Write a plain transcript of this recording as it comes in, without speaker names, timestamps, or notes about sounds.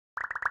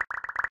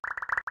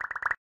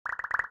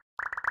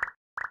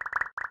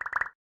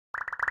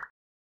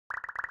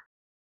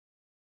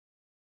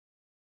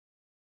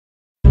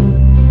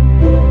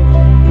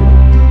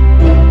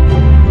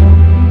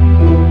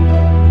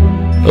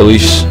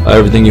unleash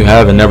everything you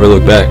have and never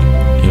look back.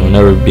 You know,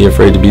 never be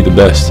afraid to be the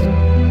best.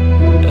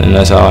 And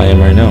that's how I am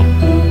right now.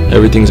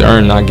 Everything's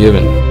earned, not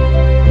given.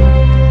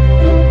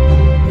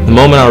 The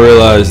moment I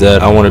realized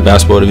that I wanted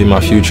basketball to be my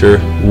future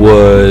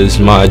was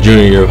my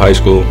junior year of high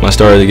school. I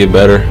started to get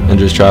better and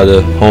just tried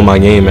to hone my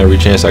game every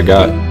chance I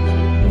got.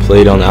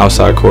 Played on the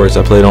outside courts.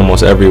 I played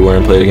almost everywhere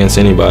and played against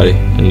anybody.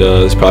 And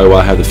that's probably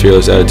why I have the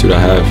fearless attitude I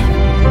have.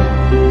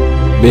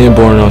 Being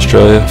born in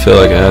Australia, I feel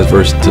like it has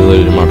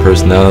versatility to my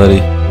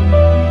personality.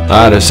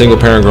 I had a single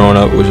parent growing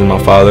up, which is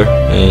my father.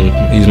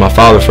 And he's my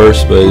father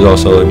first, but he's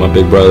also like my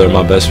big brother and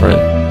my best friend.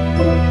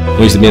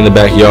 We used to be in the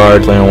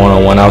backyard playing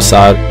one-on-one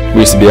outside.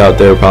 We used to be out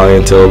there probably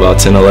until about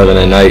 10, 11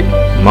 at night.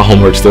 My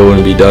homework still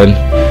wouldn't be done,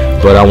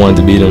 but I wanted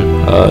to beat him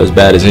as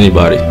bad as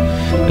anybody.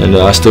 And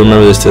I still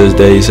remember this to this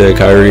day. He said,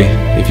 "Kyrie,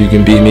 if you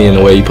can beat me in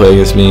the way you play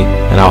against me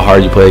and how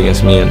hard you play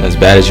against me and as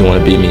bad as you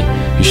want to beat me,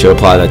 you should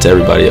apply that to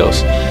everybody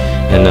else."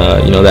 And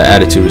you know, that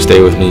attitude will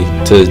stay with me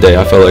to this day.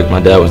 I felt like my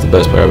dad was the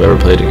best player I've ever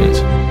played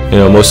against. You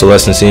know, most of the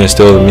lessons he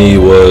instilled in me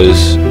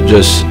was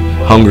just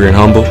hungry and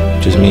humble.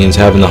 Just means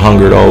having the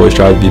hunger to always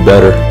try to be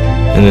better.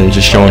 And then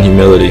just showing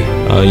humility,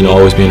 you know,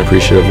 always being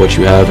appreciative of what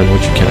you have and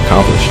what you can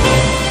accomplish.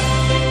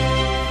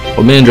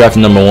 Well, being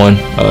drafted #1,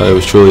 it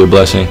was truly a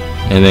blessing.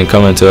 And then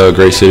coming to a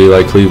great city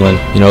like Cleveland,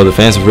 you know, the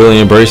fans have really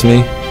embraced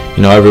me.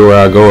 You know, everywhere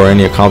I go or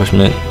any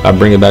accomplishment, I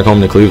bring it back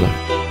home to Cleveland.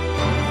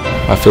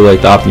 I feel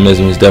like the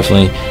optimism is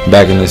definitely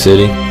back in the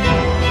city.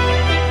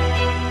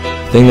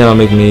 The thing that'll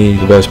make me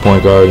the best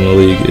point guard in the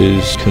league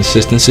is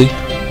consistency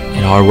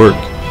and hard work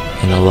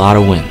and a lot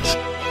of wins.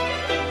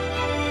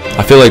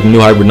 I feel like the new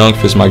Hyper Dunk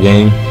fits my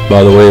game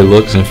by the way it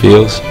looks and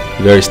feels.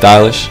 Very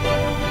stylish.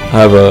 I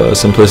have a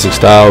simplistic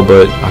style,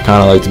 but I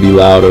kind of like to be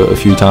loud a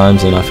few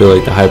times, and I feel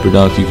like the Hyper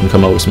Dunk, you can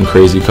come up with some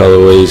crazy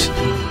colorways.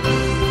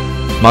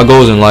 My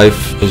goals in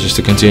life is just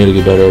to continue to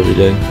get better every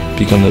day,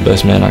 become the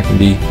best man I can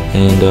be,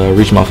 and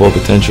reach my full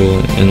potential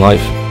in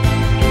life.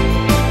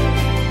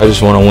 I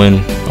just want to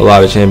win a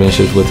lot of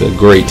championships with a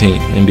great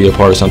team and be a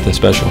part of something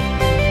special.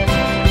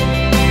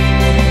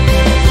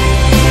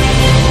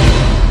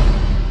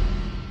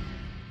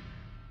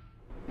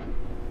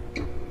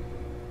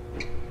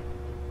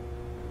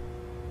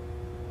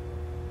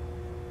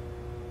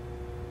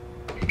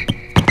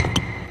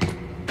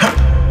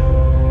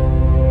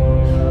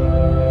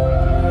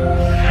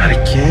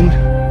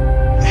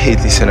 I hate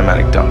these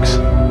cinematic dunks.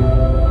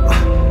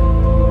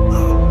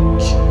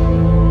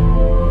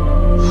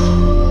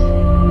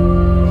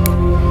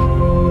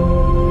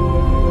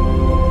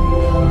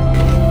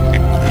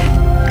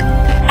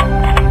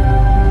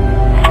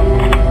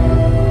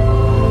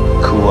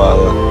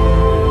 Koala.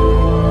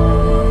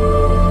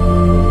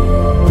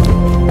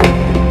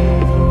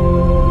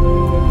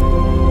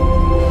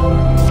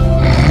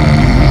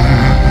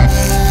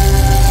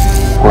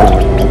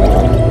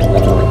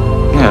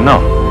 Yeah, no,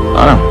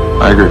 I know.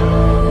 I agree.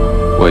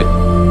 Wait,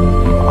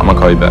 I'm gonna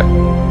call you back.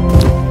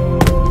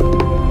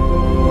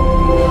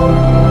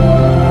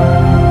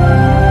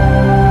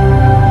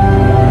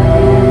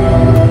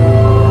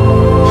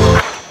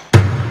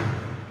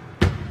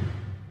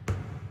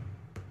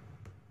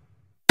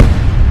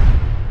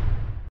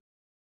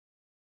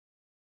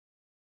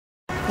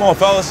 Come on,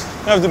 fellas.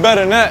 You have to do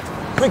better than that.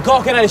 Quit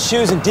gawking at his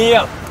shoes and D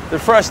up. They're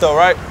fresh, though,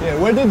 right? Yeah,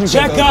 where did you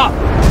Check up!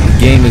 The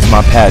game is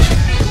my passion.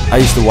 I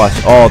used to watch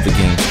all the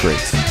game's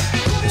greats,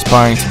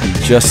 aspiring to be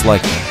just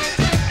like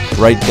them,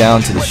 right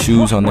down to the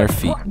shoes on their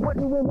feet.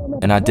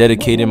 And I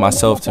dedicated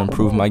myself to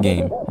improve my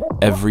game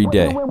every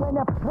day,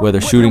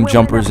 whether shooting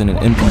jumpers in an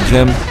empty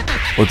gym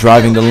or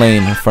driving the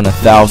lane in front of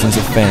thousands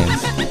of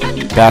fans.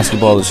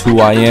 Basketball is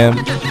who I am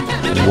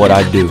and what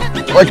I do.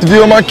 Like the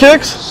view of my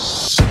kicks?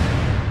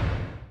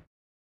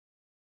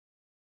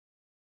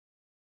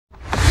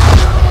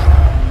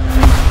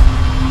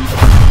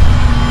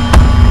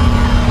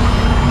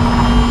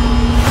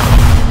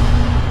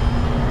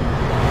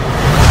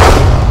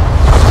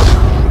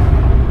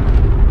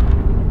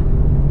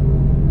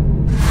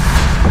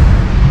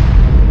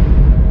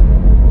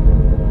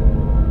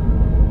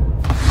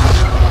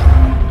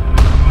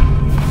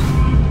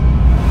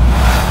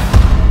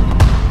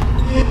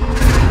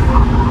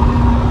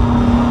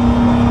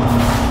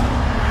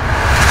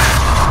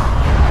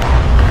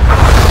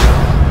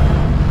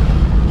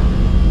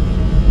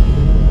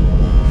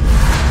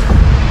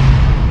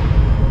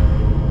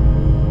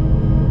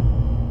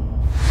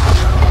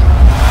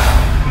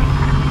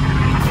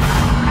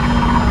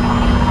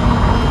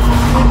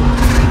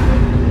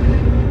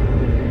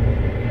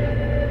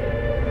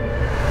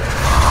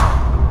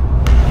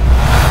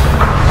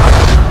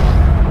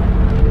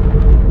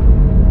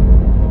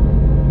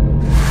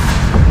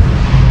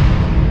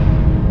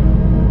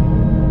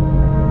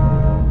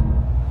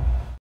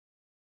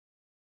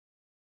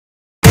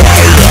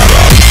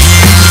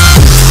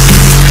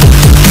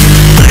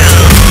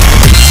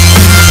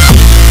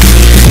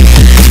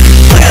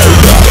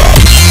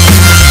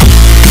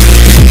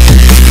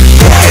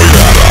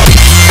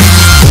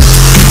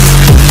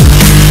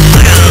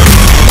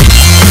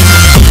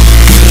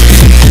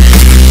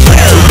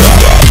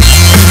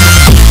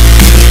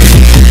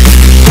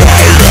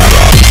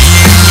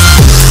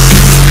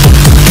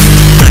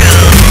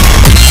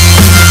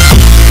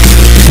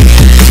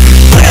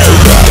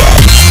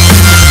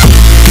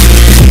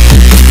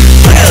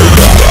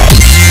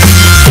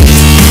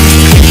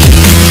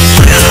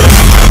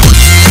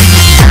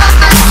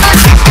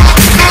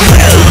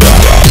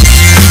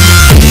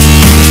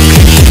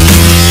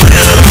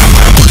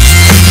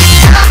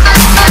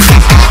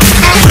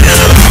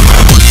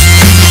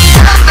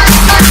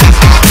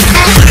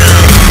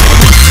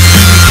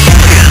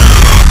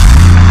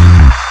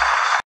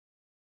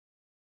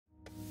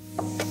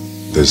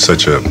 There's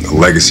such a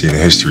legacy and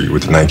history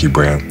with the Nike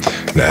brand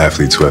and the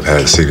athletes who have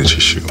had a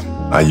signature shoe.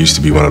 I used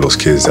to be one of those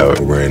kids that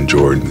were wearing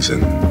Jordans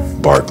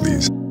and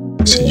Barclays.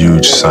 It's a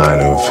huge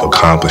sign of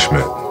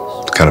accomplishment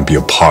to kind of be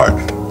a part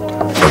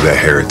of that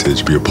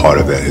heritage, be a part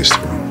of that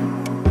history.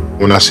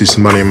 When I see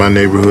somebody in my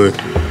neighborhood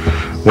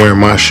wearing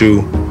my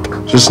shoe,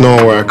 just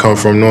knowing where I come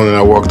from, knowing that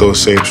I walk those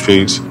same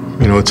streets,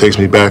 you know, it takes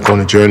me back on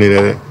the journey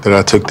that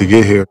I took to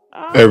get here.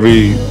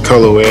 Every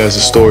colorway has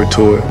a story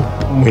to it.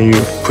 When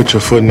you put your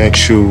foot in that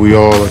shoe, we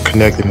all are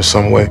connected in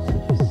some way.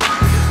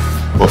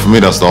 Well, for me,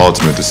 that's the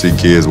ultimate, to see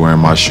kids wearing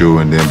my shoe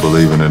and then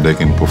believing that they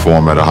can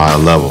perform at a higher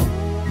level,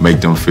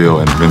 make them feel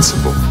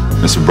invincible.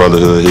 It's a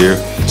brotherhood here.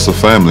 It's a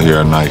family here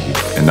at Nike.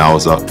 And now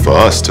it's up for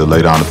us to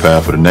lay down the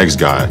path for the next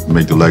guy,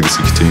 make the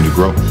legacy continue to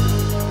grow.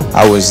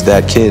 I was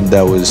that kid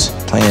that was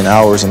playing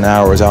hours and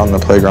hours out on the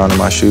playground in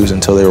my shoes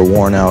until they were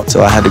worn out.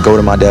 So I had to go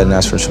to my dad and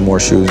ask for some more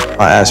shoes.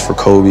 I asked for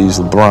Kobe's,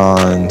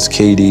 LeBron's,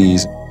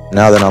 KD's.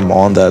 Now that I'm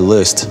on that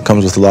list, it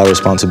comes with a lot of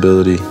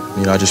responsibility.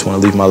 You know, I just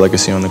want to leave my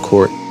legacy on the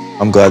court.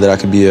 I'm glad that I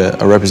can be a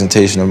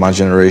representation of my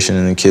generation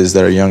and the kids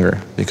that are younger,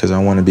 because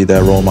I want to be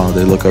that role model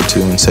they look up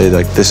to and say,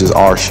 like, this is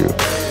our shoe.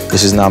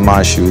 This is not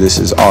my shoe, this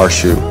is our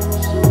shoe.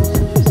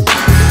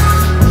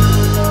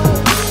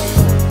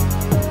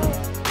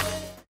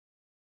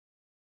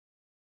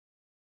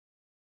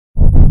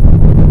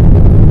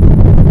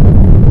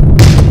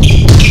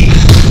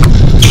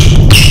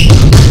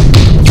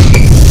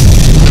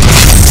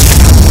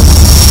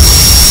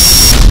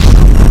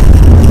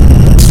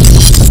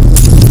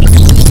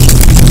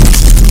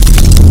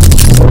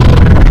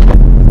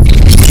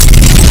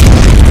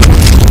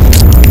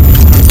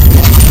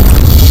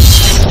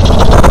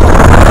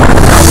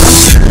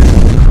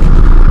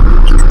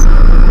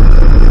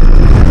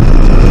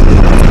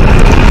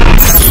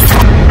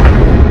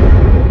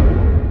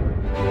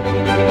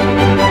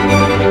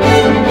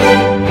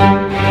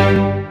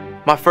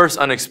 My first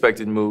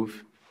unexpected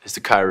move is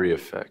the Kyrie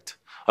effect,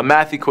 a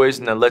math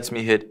equation that lets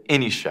me hit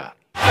any shot.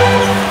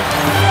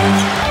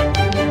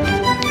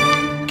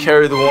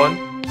 Carry the one,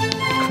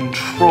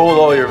 control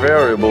all your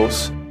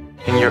variables,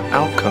 and your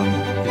outcome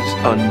is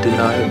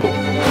undeniable.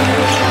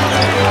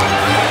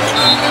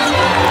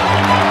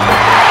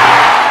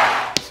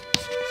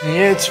 The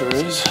answer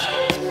is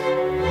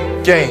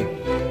game.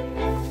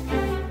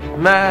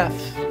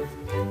 Math.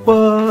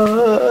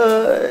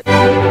 What?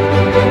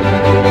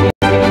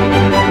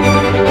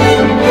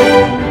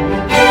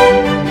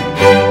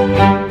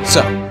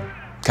 So,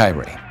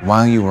 Kyrie,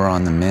 while you were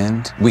on the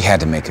mend, we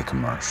had to make a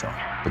commercial.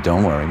 But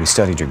don't worry, we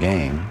studied your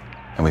game,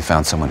 and we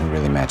found someone who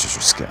really matches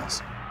your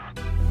skills.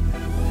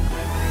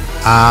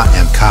 I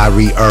am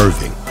Kyrie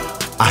Irving.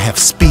 I have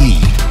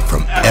speed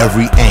from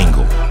every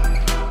angle.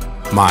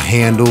 My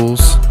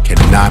handles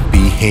cannot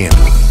be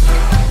handled.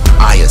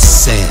 I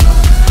ascend.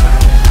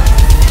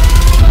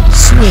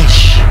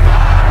 Swish.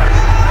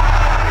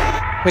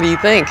 What do you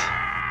think?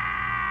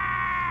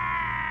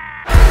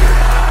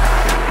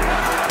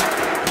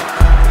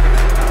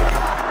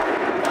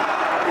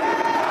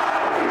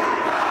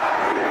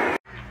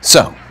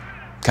 So,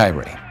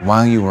 Kyrie,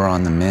 while you were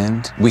on the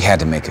mend, we had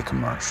to make a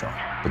commercial.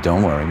 But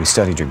don't worry, we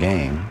studied your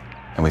game,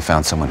 and we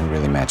found someone who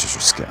really matches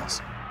your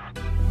skills.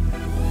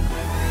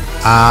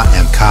 I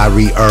am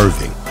Kyrie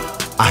Irving.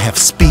 I have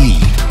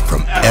speed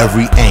from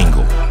every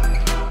angle.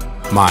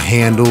 My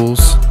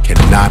handles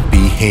cannot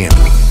be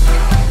handled.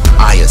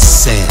 I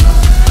ascend.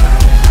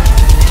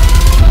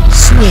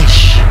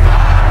 Swish.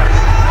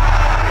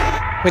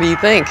 What do you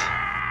think?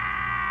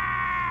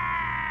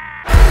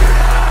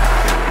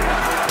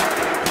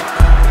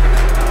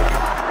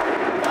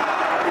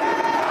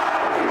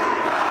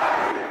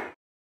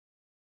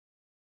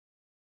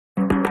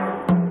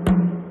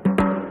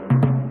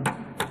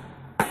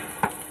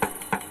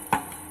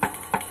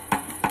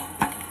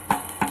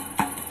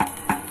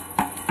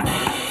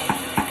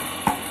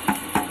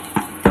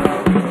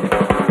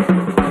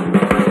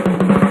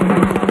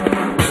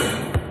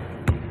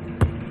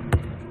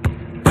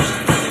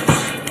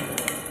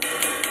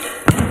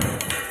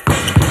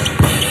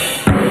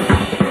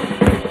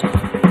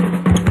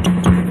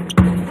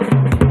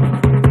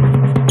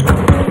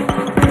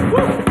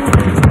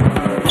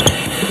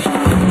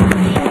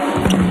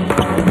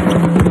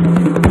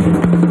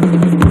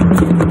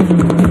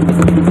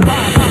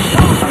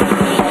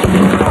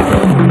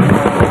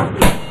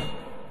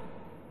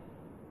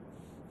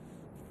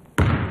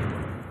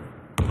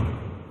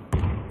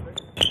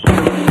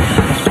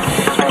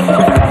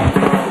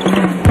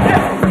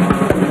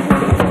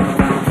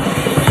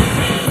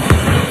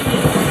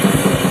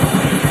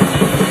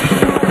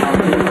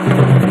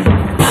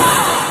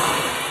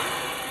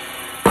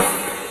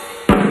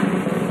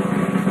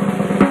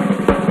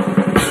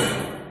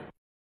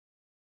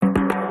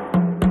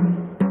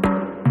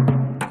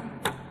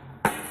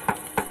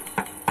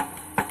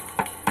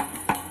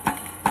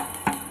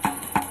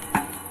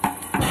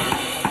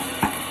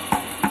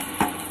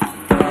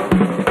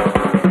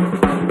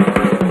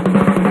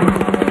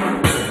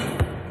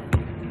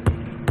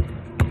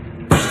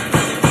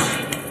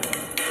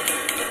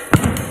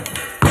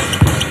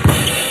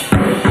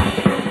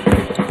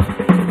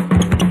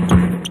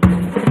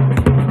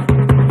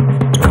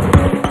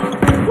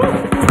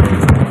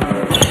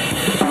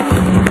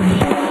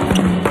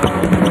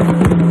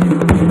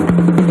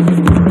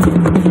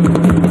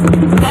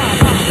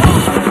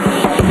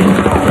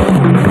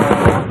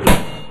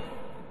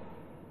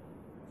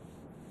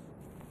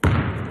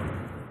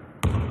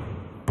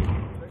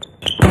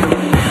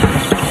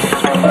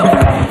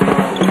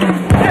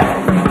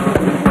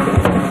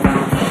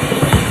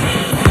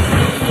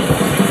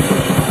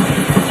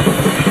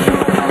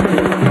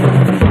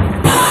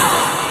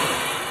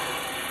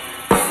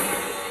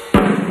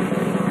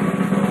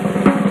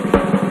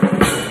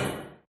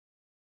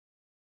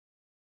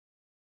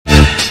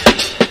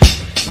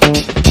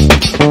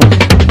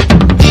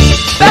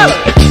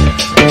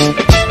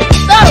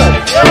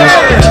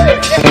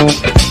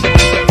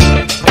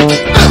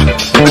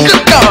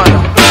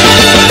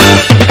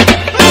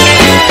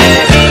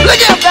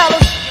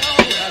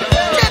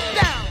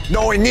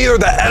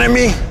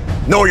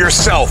 Know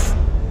yourself.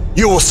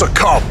 You will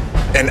succumb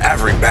in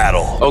every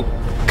battle. Oh,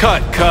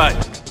 cut.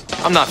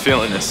 I'm not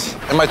feeling this.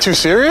 Am I too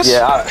serious?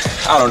 Yeah,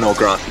 I don't know,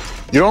 Grunt.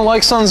 You don't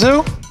like Sun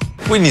Tzu?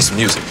 We need some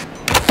music.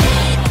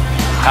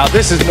 How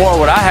this is more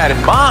what I had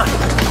in mind.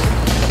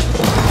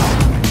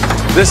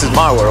 This is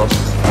my world.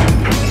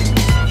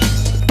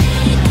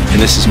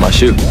 And this is my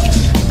shoe.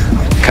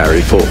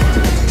 Kyrie 4.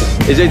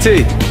 Hey,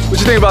 JT, what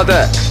you think about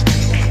that?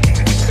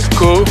 It's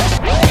cool.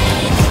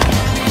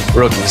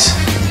 Rookies.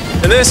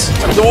 And this,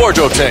 the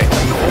wardrobe chain.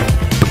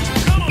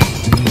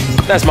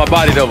 That's my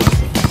body double.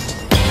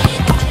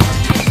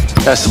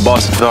 That's the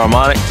Boston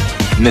Philharmonic.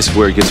 And this is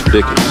where it gets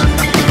ridiculous.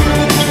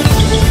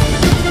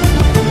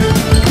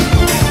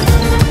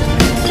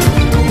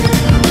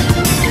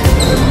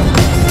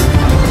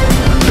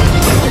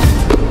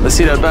 Let's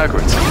see that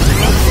backwards.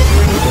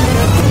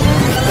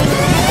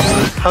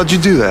 How'd you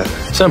do that?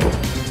 Simple.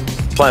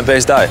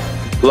 Plant-based diet.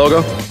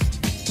 Logo?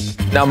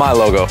 Now my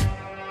logo.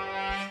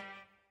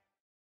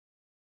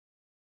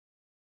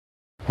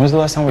 When's the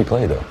last time we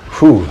played, though?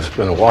 Whew, it's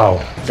been a while.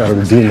 Gotta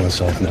redeem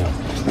myself now.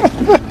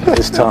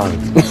 It's time.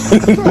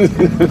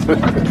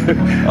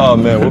 Oh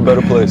man, what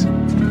better place?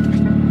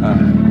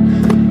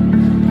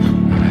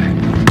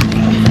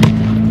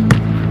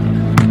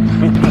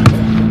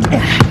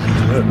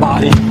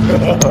 Body.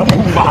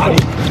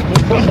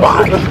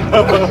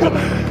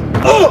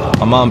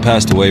 My mom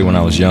passed away when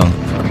I was young.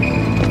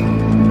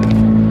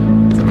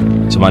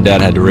 So my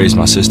dad had to raise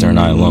my sister and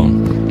I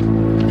alone.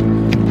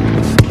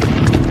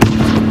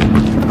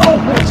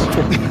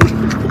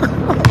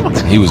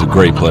 He was a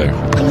great player.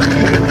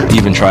 He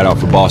even tried out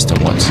for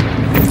Boston once.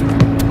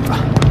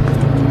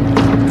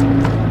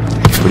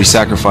 But he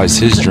sacrificed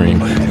his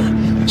dream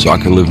so I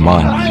could live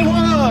mine.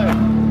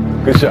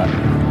 Good shot.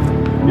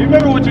 You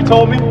remember what you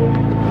told me?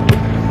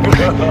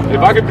 If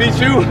I could beat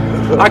you,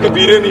 I could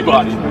beat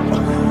anybody.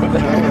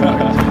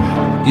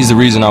 He's the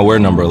reason I wear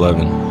number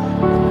 11.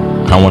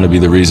 And I want to be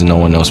the reason no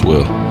one else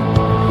will.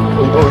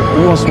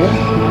 You want some more?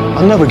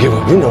 I'll never give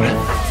up, you know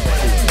that.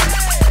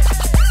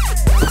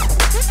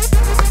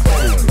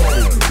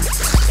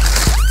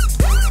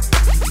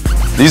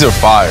 These are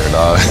fire,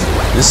 dog.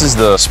 This is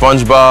the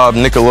SpongeBob,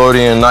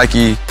 Nickelodeon,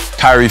 Nike,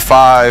 Kyrie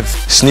 5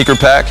 sneaker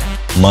pack.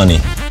 Money.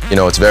 You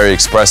know, it's very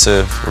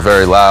expressive,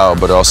 very loud,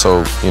 but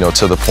also, you know,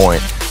 to the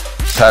point.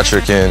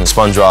 Patrick and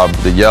SpongeBob,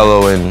 the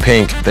yellow and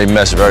pink, they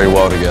mesh very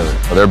well together.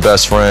 They're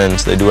best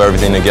friends, they do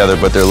everything together,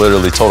 but they're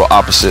literally total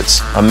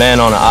opposites. A man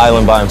on an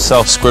island by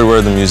himself,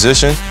 Squidward the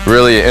musician,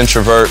 really an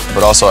introvert,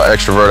 but also an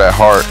extrovert at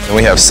heart. And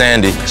we have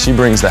Sandy, she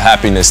brings the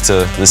happiness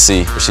to the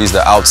sea. She's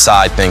the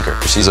outside thinker.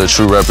 She's a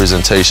true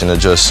representation of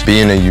just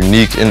being a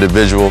unique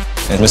individual.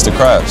 And Mr.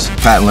 Krabs,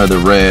 patent leather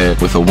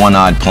red with a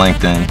one-eyed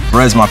plankton.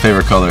 Red's my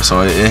favorite color,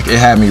 so it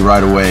had me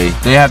right away.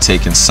 They have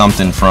taken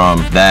something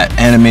from that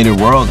animated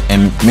world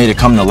and made it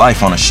come to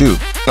life on a shoe.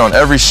 On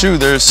every shoe,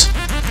 there's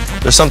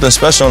something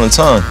special on the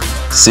tongue.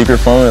 Secret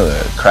formula,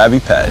 Krabby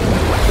Patty.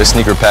 This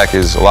sneaker pack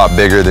is a lot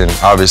bigger than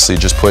obviously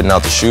just putting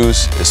out the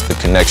shoes. It's the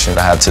connection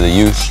I have to the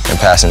youth and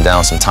passing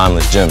down some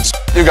timeless gems.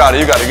 You got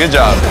it, good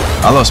job.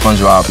 I love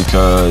SpongeBob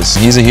because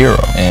he's a hero,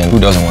 and who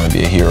doesn't want to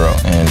be a hero?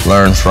 And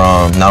learn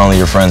from not only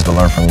your friends, but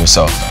learn from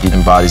yourself. He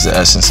embodies the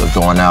essence of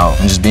going out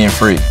and just being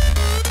free.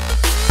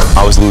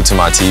 I was glued to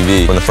my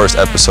TV when the first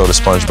episode of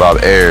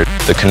SpongeBob aired.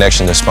 The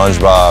connection to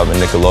SpongeBob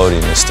and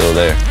Nickelodeon is still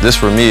there. This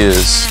for me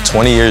is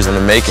 20 years in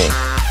the making.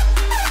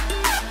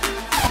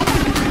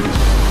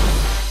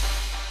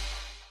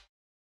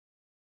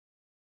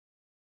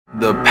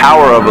 The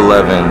power of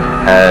 11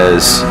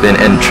 has been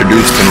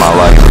introduced in my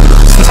life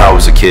since I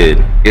was a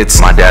kid.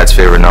 It's my dad's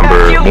favorite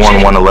number.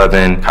 Born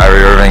 111.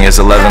 Kyrie Irving is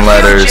 11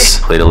 letters.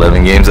 Played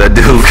 11 games at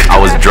Duke. I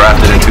was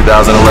drafted in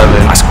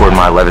 2011. I scored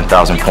my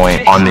 11,000th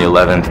point on the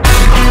 11th.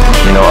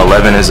 You know,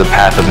 11 is a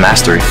path of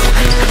mastery.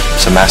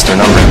 It's a master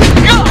number.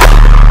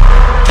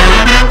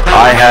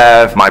 I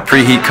have my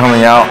preheat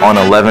coming out on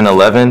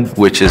 11/11,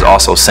 which is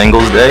also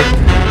Singles Day.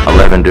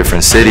 11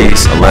 different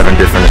cities, 11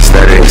 different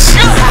aesthetics.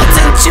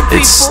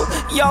 It's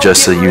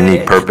just a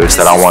unique purpose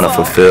that I want to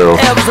fulfill.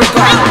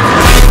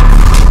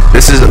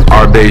 This is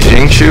our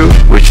Beijing shoe,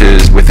 which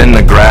is within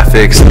the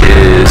graphics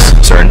is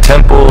certain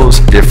temples,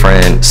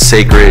 different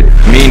sacred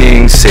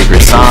meanings,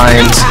 sacred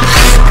signs.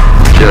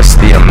 Just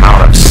the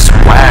amount of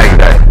swag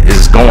that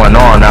is going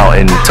on out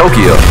in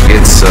Tokyo.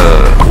 It's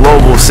a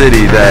global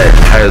city that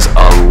has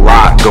a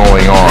lot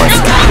going on.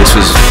 This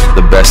was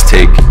the best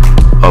take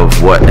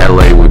of what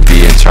LA would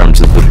be in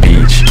terms of the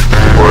beach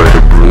or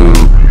the blue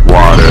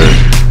water.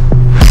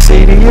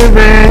 City of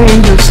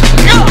Angels.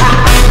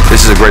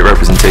 This is a great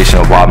representation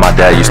of why my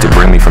dad used to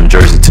bring me from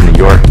Jersey to New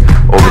York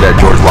over that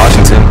George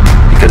Washington,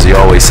 because he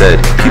always said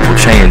people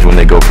change when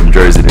they go from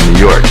Jersey to New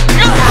York.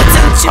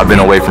 I've been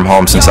away from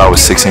home since I was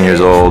 16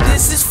 years old,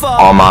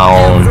 on my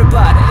own,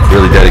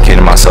 really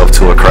dedicating myself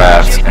to a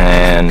craft,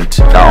 and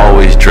I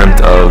always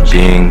dreamt of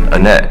being a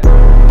net,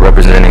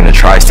 representing the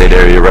tri-state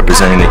area,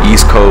 representing the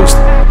East Coast,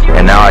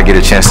 and now I get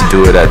a chance to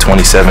do it at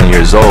 27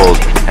 years old,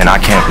 and I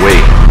can't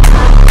wait.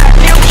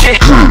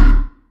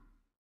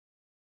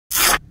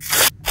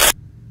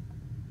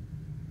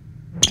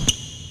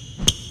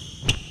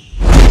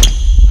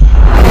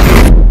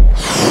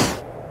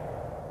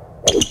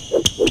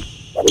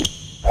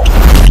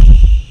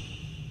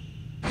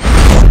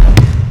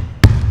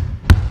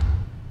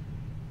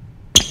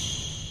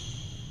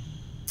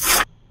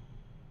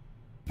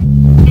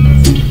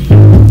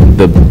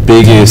 the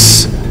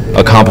biggest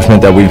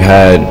accomplishment that we've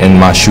had in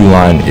my shoe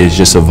line is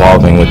just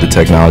evolving with the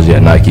technology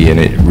at Nike and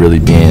it really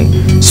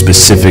being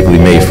specifically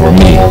made for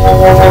me.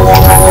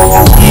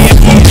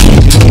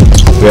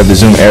 We have the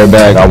Zoom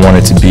airbag. I want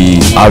it to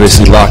be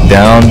obviously locked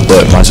down,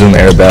 but my Zoom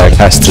airbag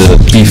has to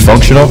be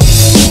functional.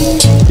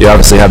 You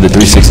obviously have the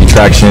 360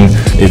 traction.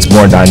 It's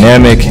more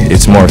dynamic.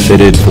 It's more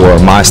fitted for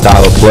my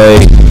style of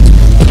play.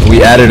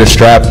 We added a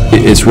strap.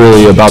 It's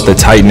really about the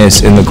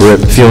tightness in the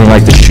grip, feeling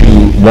like the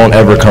shoe won't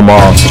ever come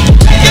off.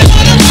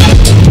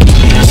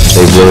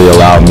 They really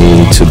allowed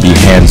me to be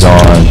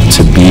hands-on,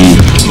 to be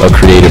a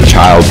creative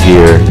child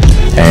here,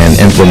 and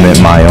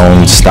implement my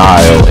own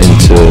style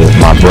into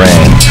my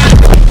brand.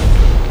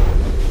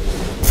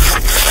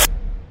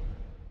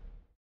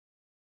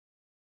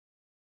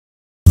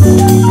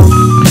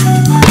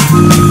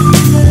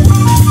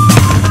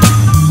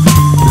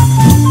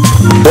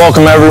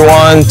 Welcome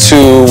everyone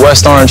to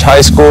West Orange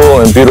High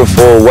School in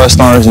beautiful West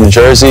Orange, New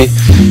Jersey.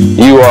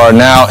 You are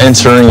now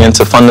entering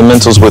into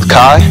Fundamentals with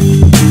Kai.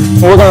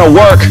 We're going to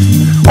work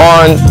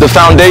on the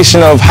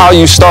foundation of how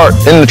you start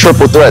in the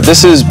triple threat.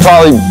 This is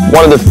probably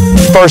one of the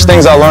first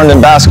things I learned in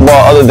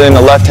basketball other than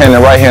the left hand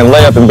and right hand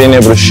layup and being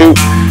able to shoot.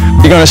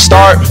 You're going to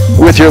start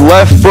with your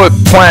left foot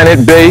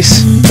planted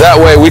base. That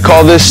way we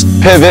call this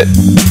pivot.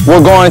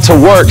 We're going to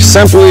work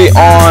simply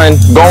on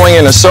going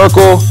in a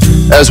circle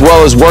as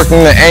well as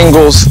working the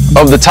angles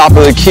of the top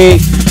of the key.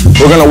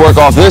 We're going to work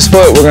off this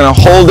foot. We're going to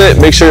hold it,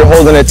 make sure you're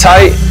holding it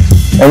tight,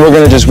 and we're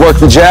going to just work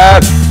the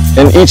jab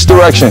in each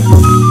direction.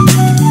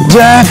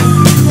 Jab,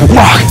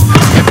 walk.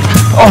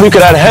 Oh, you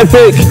could add a head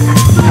fake.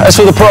 That's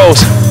for the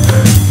pros.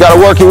 You got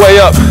to work your way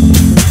up.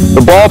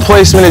 The ball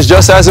placement is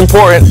just as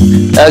important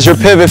as your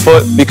pivot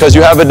foot because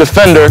you have a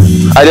defender,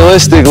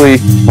 idealistically,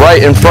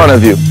 right in front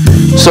of you.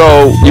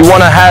 So you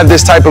want to have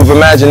this type of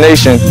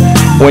imagination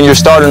when you're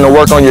starting to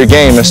work on your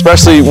game,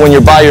 especially when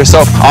you're by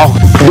yourself. I'll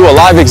do a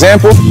live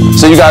example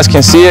so you guys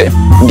can see it,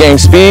 game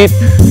speed.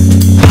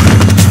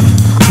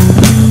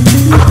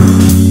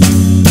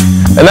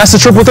 And that's the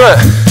triple threat.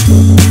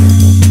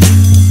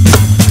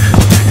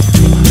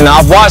 Now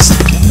I've watched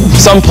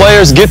some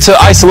players get to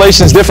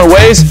isolations different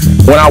ways.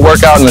 When I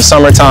work out in the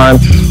summertime,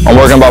 I'm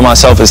working by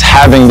myself is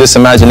having this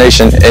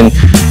imagination and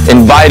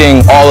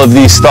inviting all of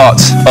these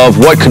thoughts of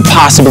what could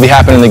possibly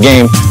happen in the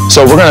game.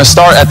 So we're going to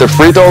start at the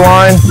free throw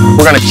line.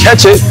 We're going to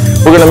catch it.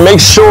 We're going to make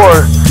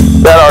sure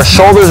that our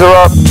shoulders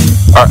are up,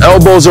 our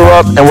elbows are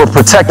up, and we're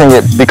protecting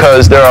it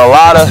because there are a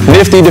lot of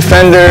nifty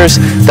defenders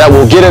that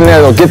will get in there.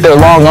 They'll get their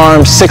long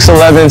arms,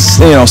 6'11",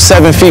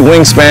 7 feet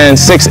wingspan,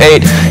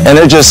 6'8", and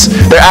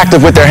they're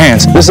active with their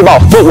hands. This is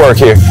about footwork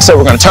here. So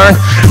we're going to turn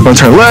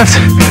left,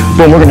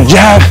 boom, we're going to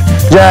jab,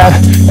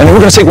 and then we're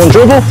going to take one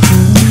dribble,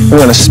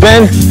 we're going to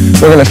spin,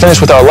 we're going to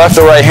finish with our left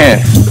or right hand.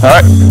 All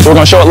right, so we're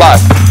going to show it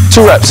live.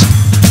 2 reps.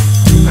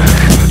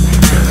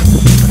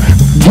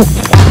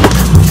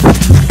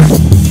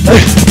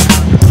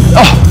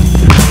 Oh,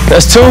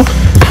 that's 2.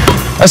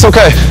 That's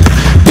okay.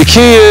 The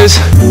key is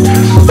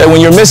that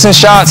when you're missing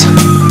shots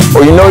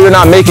or you know you're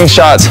not making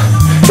shots,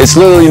 it's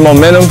literally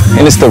momentum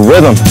and it's the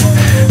rhythm.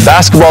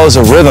 Basketball is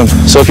a rhythm.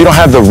 So if you don't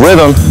have the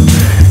rhythm,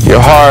 your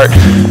heart,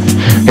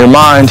 your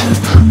mind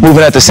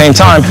moving at the same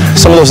time,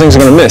 some of those things are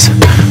going to miss.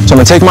 So I'm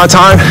going to take my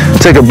time,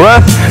 take a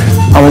breath.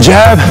 I'm going to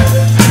jab,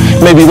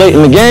 maybe late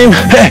in the game.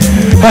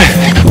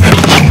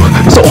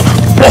 So,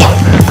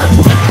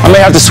 I may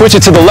have to switch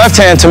it to the left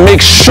hand to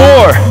make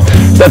sure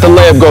that the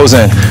layup goes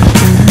in.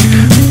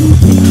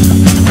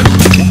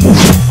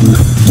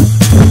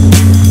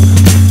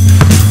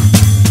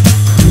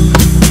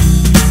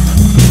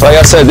 Like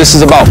I said, this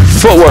is about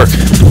footwork.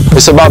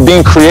 It's about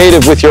being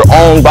creative with your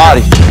own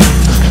body.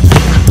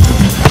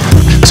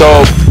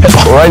 So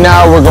right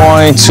now we're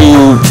going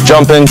to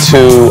jump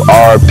into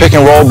our pick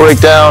and roll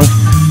breakdown,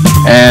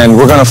 and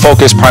we're going to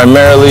focus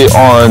primarily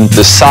on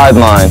the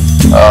sideline,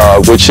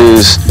 which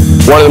is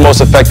one of the most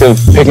effective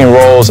pick and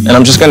rolls. And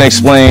I'm just going to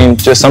explain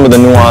just some of the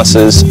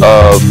nuances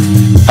of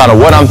kind of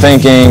what I'm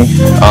thinking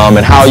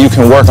and how you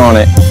can work on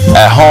it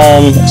at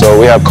home. So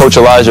we have Coach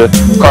Elijah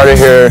Carter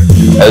here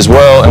as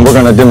well, and we're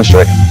going to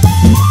demonstrate.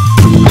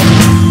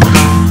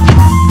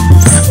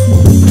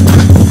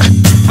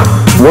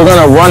 We're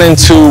going to run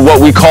into what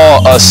we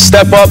call a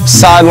step-up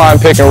sideline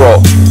pick and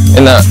roll.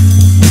 And the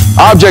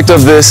object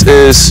of this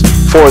is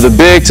for the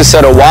big to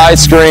set a wide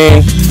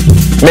screen,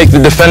 make the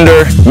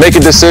defender make a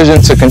decision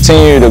to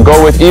continue to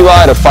go with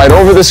Eli to fight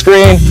over the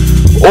screen,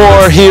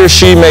 or he or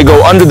she may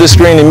go under the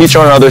screen and meet you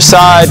on the other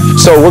side.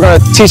 So we're going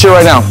to teach it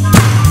right now.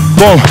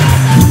 Boom.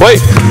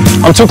 Wait,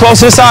 I'm too close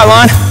to the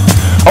sideline.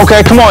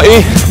 Okay, come on,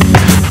 E.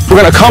 We're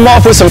going to come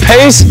off with some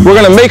pace. We're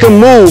going to make a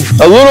move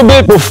a little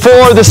bit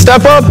before the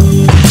step up.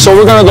 So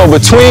we're going to go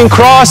between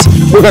cross.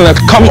 We're going to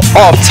come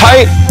off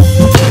tight.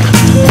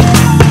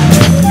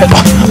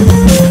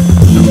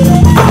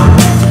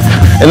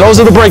 And those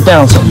are the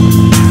breakdowns.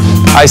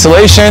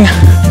 Isolation,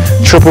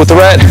 triple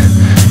threat,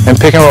 and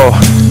pick and roll.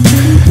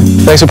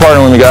 Thanks for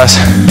partnering with me, guys.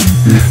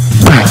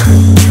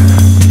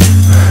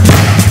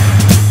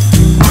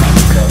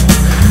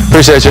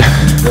 Appreciate you.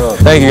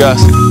 Thank you,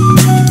 guys.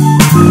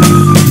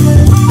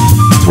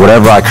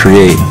 whatever I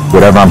create,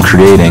 whatever I'm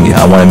creating,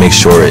 I want to make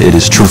sure it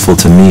is truthful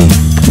to me.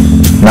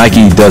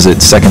 Nike does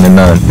it second to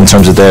none in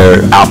terms of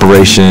their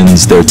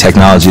operations, their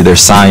technology, their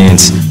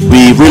science.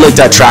 We relate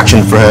that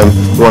traction for him.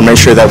 We want to make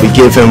sure that we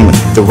give him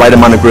the right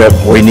amount of grip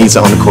where he needs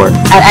it on the court.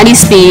 At any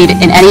speed,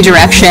 in any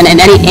direction,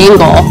 in any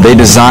angle. They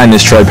designed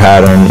this tread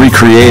pattern,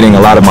 recreating a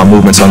lot of my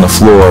movements on the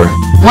floor.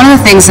 One of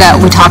the things that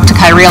we talked to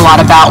Kyrie a lot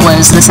about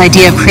was this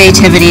idea of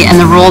creativity and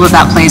the role that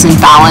that plays in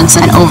balance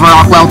and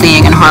overall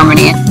well-being and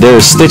harmony.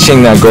 There's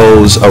stitching that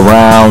goes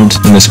around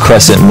in this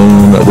crescent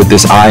moon with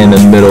this eye in the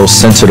middle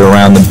centered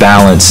around the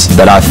balance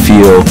that I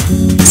feel.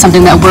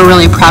 Something that we're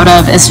really proud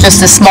of is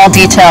just a small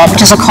detail, which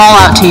is a call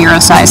out to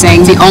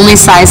Eurosizing, the only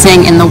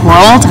sizing in the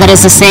world that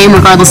is the same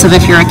regardless of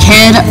if you're a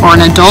kid or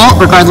an adult,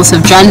 regardless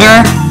of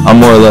gender.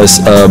 I'm more or less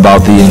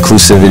about the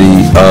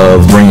inclusivity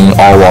of bringing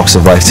all walks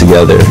of life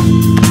together.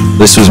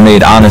 This was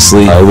made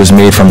honestly, it was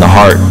made from the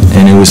heart,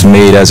 and it was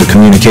made as a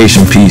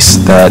communication piece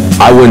that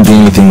I wouldn't be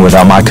anything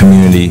without my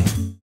community.